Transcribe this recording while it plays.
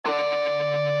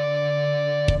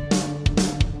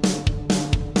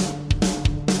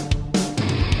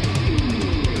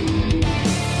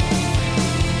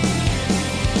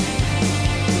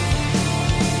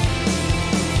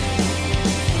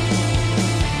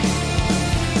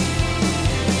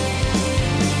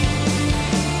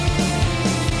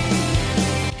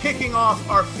off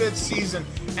our 5th season,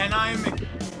 and I'm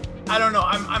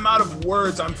out of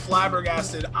words. I'm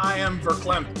flabbergasted. I am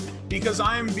verklempt because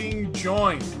I am being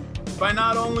joined by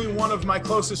not only one of my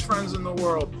closest friends in the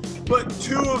world, but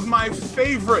 2 of my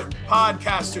favorite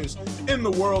podcasters in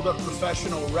the world of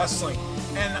professional wrestling.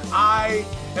 And I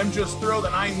am just thrilled,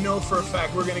 and I know for a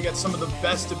fact we're going to get some of the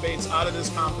best debates out of this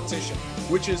competition,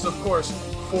 which is, of course,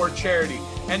 for charity.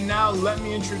 And now let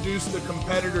me introduce the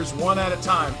competitors one at a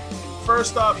time.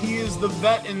 First off, he is the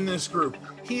vet in this group.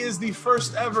 He is the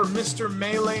first ever Mr.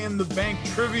 Melee in the Bank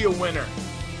trivia winner.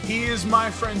 He is my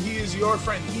friend. He is your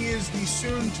friend. He is the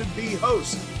soon-to-be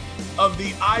host of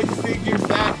the I Figured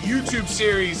That YouTube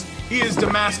series. He is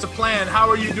Demaster Plan. How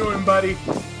are you doing, buddy?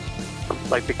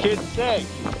 Like the kids say,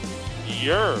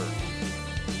 you're.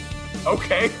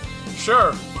 Okay,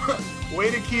 sure. Way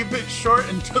to keep it short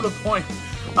and to the point.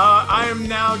 I am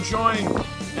now joined,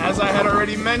 as I had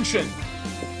already mentioned,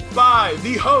 by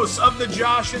the hosts of the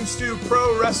Josh and Stu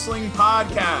Pro Wrestling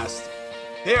Podcast.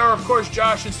 They are, of course,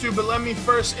 Josh and Stu, but let me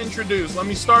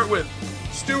start with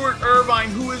Stuart Irvine,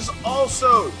 who is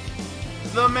also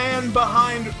the man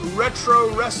behind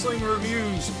Retro Wrestling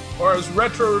Reviews, or as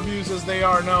Retro Reviews as they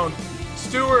are known.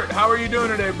 Stuart, how are you doing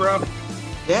today, bro?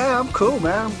 Yeah, I'm cool,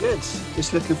 man. I'm good.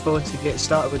 Just looking forward to get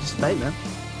started with this debate, man.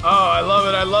 Oh, I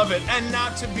love it. And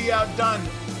not to be outdone,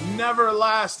 never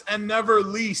last and never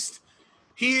least,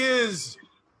 he is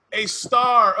a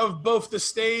star of both the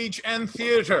stage and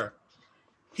theater.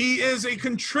 He is a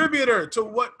contributor to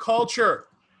What Culture.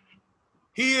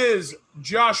 He is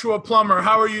Joshua Plummer.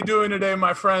 How are you doing today,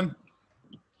 my friend?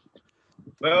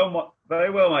 Well, very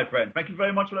well, my friend. Thank you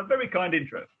very much for that very kind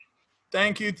intro.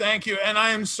 Thank you. And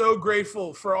I am so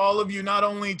grateful for all of you, not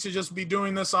only to just be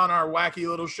doing this on our wacky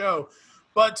little show,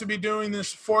 but to be doing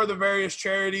this for the various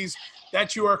charities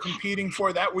that you are competing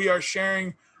for, that we are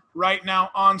sharing right now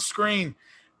on screen.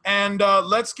 And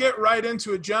let's get right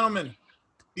into it, gentlemen.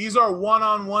 These are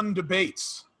one-on-one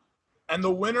debates. And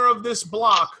the winner of this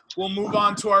block will move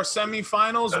on to our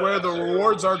semifinals where the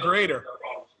rewards are greater.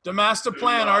 Demaster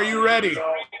Plan, are you ready?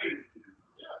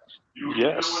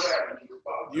 Yes.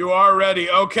 You are ready.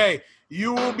 Okay.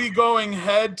 You will be going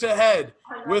head-to-head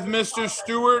with Mr.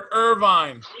 Stuart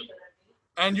Irvine.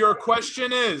 And your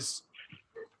question is,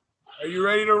 are you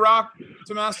ready to rock,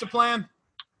 Demaster Plan?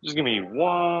 Just give me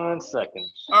 1 second.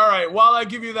 All right. While I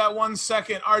give you that 1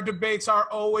 second, our debates are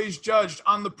always judged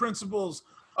on the principles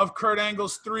of Kurt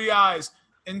Angle's 3 I's: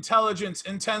 intelligence,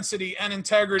 intensity, and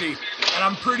integrity. And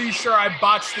I'm pretty sure I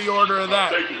botched the order of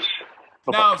that.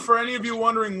 Now, for any of you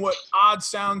wondering what odd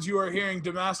sounds you are hearing,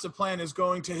 Demaster Plan is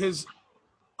going to his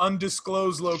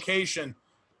undisclosed location.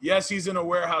 Yes, he's in a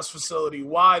warehouse facility.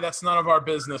 Why? That's none of our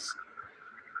business.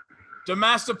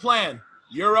 Demaster Plan,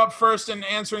 you're up first in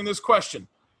answering this question.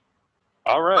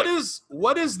 All right.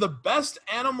 What is the best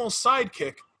animal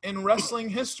sidekick in wrestling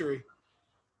history?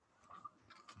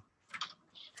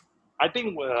 I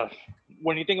think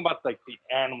when you think about like the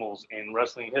animals in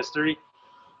wrestling history,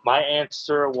 my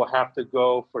answer will have to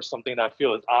go for something that I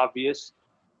feel is obvious,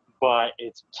 but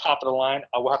it's top of the line.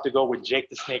 I will have to go with Jake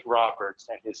the Snake Roberts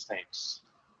and his snakes.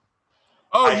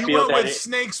 Oh, you went with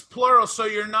snakes plural, so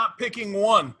you're not picking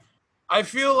one. I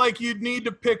feel like you'd need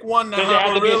to pick one to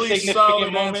have a really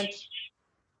solid moment.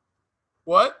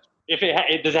 What? Does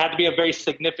it have to be a very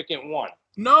significant one?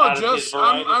 No,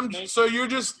 so you're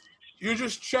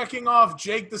just checking off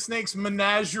Jake the Snake's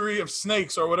menagerie of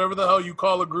snakes, or whatever the hell you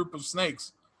call a group of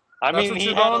snakes. I mean, he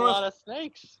had a lot of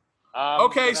snakes.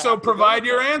 Okay, so provide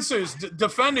your answers.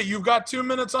 Defend it. You've got 2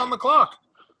 minutes on the clock.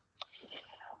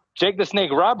 Jake the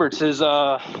Snake Roberts is he's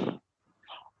a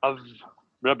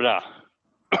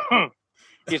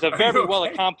very well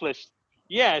accomplished.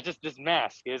 Yeah, just this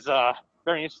mask is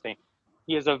very interesting.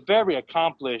 He is a very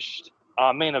accomplished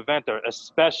main eventer,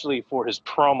 especially for his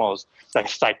promos, the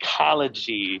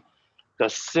psychology, the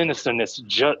sinisterness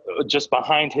just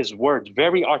behind his words.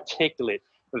 Very articulate,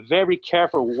 very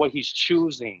careful with what he's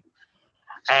choosing.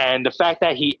 And the fact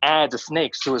that he adds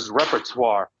snakes to his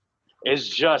repertoire is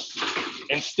just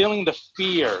instilling the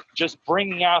fear, just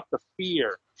bringing out the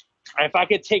fear. And if I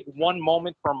could take one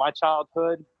moment from my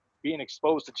childhood, being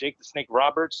exposed to Jake the Snake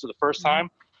Roberts for the first time,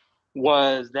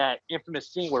 was that infamous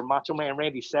scene where Macho Man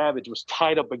Randy Savage was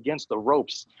tied up against the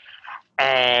ropes.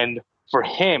 And for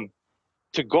him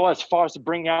to go as far as to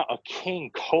bring out a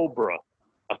king cobra,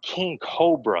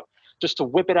 just to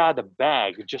whip it out of the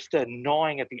bag, just to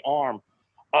gnawing at the arm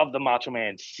of the Macho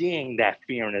Man, seeing that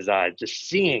fear in his eyes, just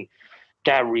seeing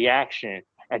that reaction,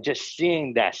 and just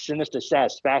seeing that sinister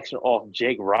satisfaction off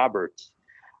Jake Roberts.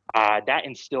 that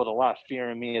instilled a lot of fear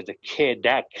in me as a kid.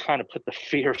 That kind of put the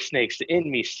fear of snakes in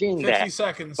me, seeing 50 that.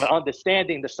 seconds. But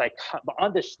understanding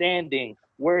understanding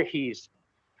where he's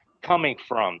coming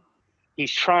from.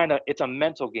 He's trying to, it's a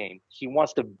mental game. He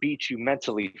wants to beat you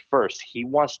mentally first. He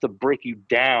wants to break you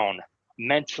down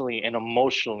mentally and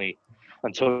emotionally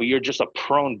until you're just a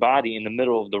prone body in the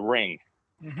middle of the ring.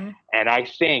 Mm-hmm. And I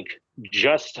think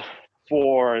just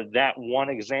for that one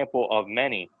example of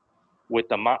many, with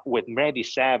Randy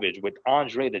Savage, with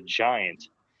Andre the Giant,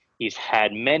 he's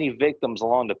had many victims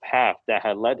along the path that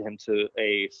had led him to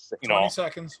a 20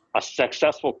 seconds. A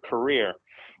successful career.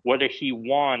 Whether he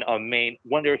won a main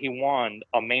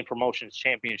promotions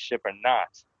championship or not,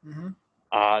 Mm-hmm.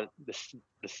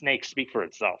 The snakes speak for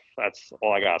itself. That's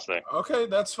all I gotta say. Okay,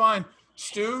 that's fine.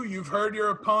 Stu, you've heard your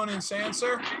opponent's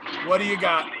answer. What do you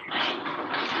got?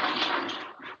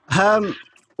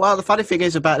 Well, the funny thing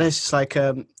is about this, it's like,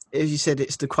 as you said,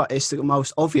 it's the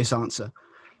most obvious answer,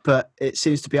 but it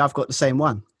seems to be I've got the same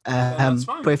one. That's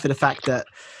fine. But for the fact that,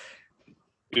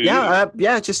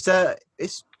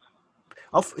 it's.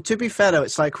 To be fair though,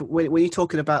 it's like when you're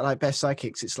talking about like best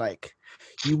sidekicks, it's like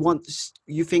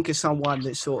you think of someone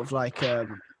that's sort of like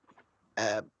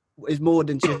is more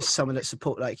than just someone that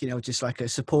support, like, just like a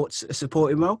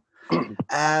supporting role. And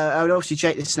obviously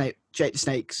Jake the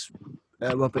Snake's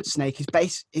Robert Snake, he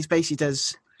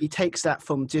takes that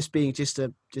from just being just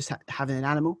having an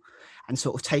animal and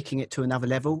sort of taking it to another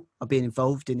level of being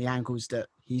involved in the angles that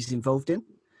he's involved in.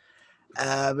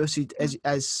 Obviously,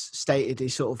 as stated, he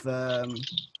sort of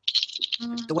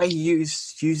the way he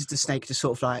uses the snake to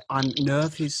sort of like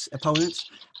unnerve his opponents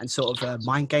and sort of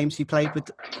mind games he played with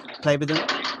them.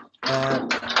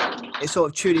 It sort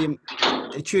of truly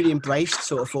embraced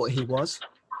sort of what he was.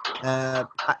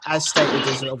 As stated,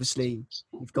 as obviously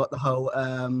you've got the whole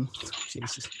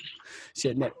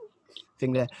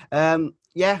thing there.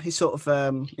 He sort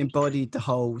of embodied the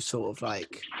whole sort of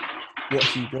like what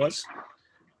he was.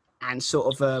 And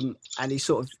sort of, he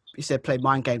said, played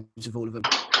mind games with all of them,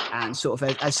 and sort of,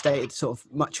 as stated, sort of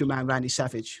Macho Man Randy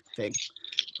Savage thing,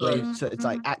 where so it's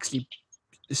like actually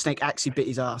the snake actually bit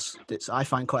his ass. That's I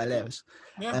find quite hilarious.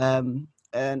 Yeah.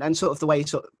 And sort of the way he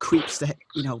sort of creeps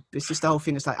it's just the whole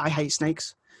thing. It's like I hate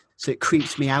snakes, so it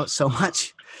creeps me out so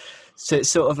much. So it's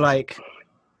sort of like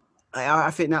I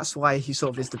think that's why he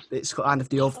sort of it's kind of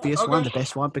the obvious one, the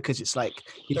best one, because it's like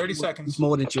 30 seconds. He's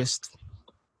more than just.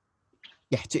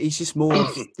 Yeah, he's just more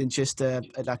than just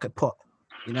like a pot,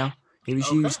 He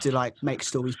was used to like make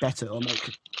stories better or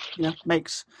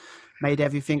made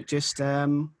everything just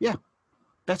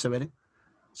better really.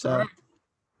 So, right.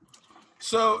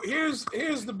 So here's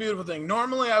the beautiful thing.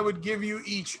 Normally I would give you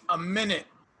each a minute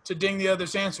to ding the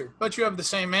other's answer, but you have the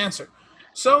same answer.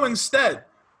 So instead,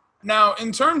 now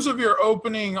in terms of your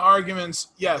opening arguments,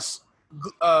 yes,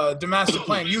 domestic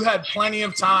plan, you had plenty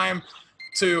of time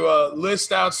to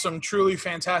list out some truly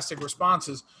fantastic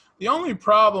responses. The only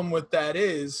problem with that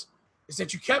is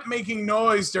that you kept making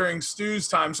noise during Stu's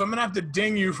time, so I'm going to have to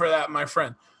ding you for that, my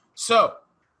friend. So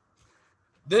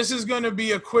this is going to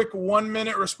be a quick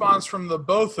 1-minute response from the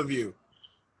both of you.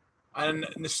 And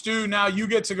Stu, now you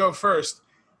get to go first.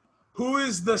 Who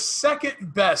is the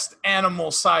second best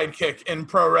animal sidekick in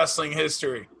pro wrestling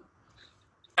history?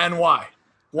 And why?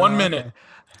 1 minute.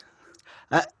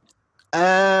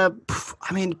 I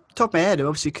mean, top of my head,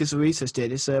 obviously, because the research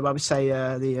did is I would say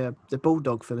the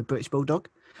bulldog for the British Bulldog.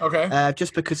 Okay.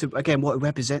 Just because of, again, what he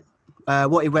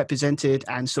represented,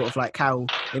 and sort of like how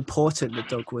important the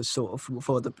dog was, sort of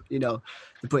for the the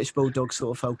British Bulldog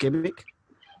sort of whole gimmick,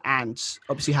 and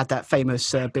obviously had that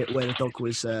famous bit where the dog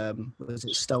was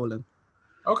stolen.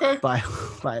 Okay.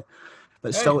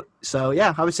 Stolen. So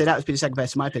yeah, I would say that would be the second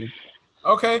best in my opinion.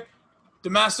 Okay. The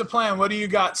master plan, what do you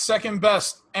got? Second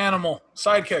best animal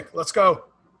sidekick. Let's go.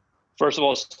 First of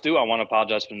all, Stu, I want to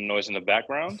apologize for the noise in the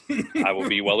background. I will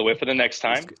be well aware for the next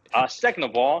time. Second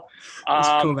of all,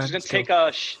 I'm gonna take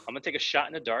a shot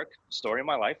in the dark. Story of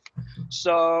my life.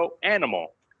 So,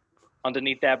 animal.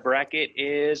 Underneath that bracket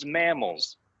is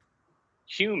mammals.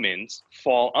 Humans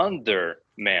fall under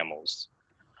mammals.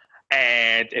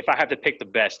 And if I have to pick the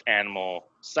best animal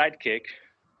sidekick,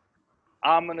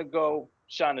 I'm gonna go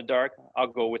shot in the dark. I'll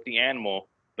go with the animal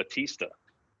Batista.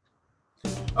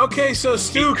 Okay, so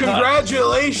Stu,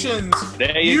 congratulations.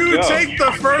 There you go. Take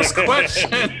the first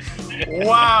question.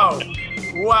 Wow.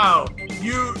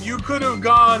 You could have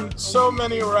gone so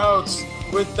many routes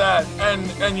with that,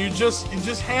 and you just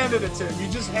handed it to him.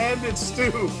 You just handed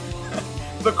Stu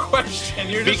the question.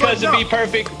 You're just because like, to be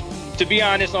perfect, to be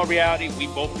honest, in reality, we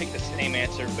both picked the same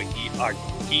answer, but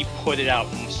he put it out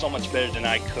so much better than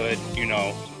I could.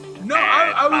 No,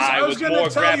 I was going more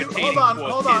to tell you. gravitating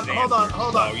Hold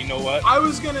on. So, you know what? I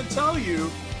was going to tell you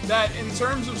that in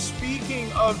terms of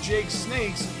speaking of Jake's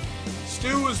snakes,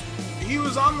 Stu was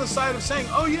on the side of saying,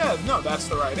 oh yeah, no, that's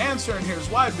the right answer and here's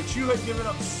why, but you had given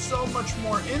up so much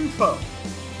more info.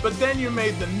 But then you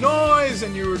made the noise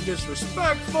and you were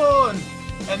disrespectful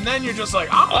and then you're just like,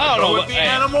 I'm going to go with the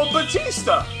animal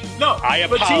Batista. No, I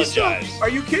apologize. Batista? Are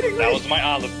you kidding me? That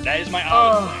is my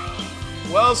olive.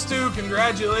 Well, Stu,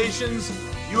 congratulations.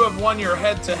 You have won your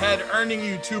head-to-head, earning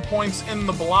you 2 points in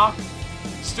the block.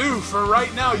 Stu, for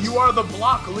right now, you are the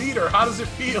block leader. How does it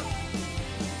feel?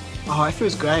 Oh, it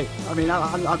feels great. I mean,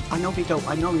 I normally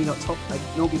don't top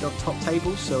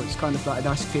tables, so it's kind of like a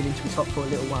nice feeling to be top for a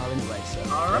little while anyway. So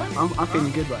all right, I'm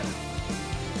feeling good right now.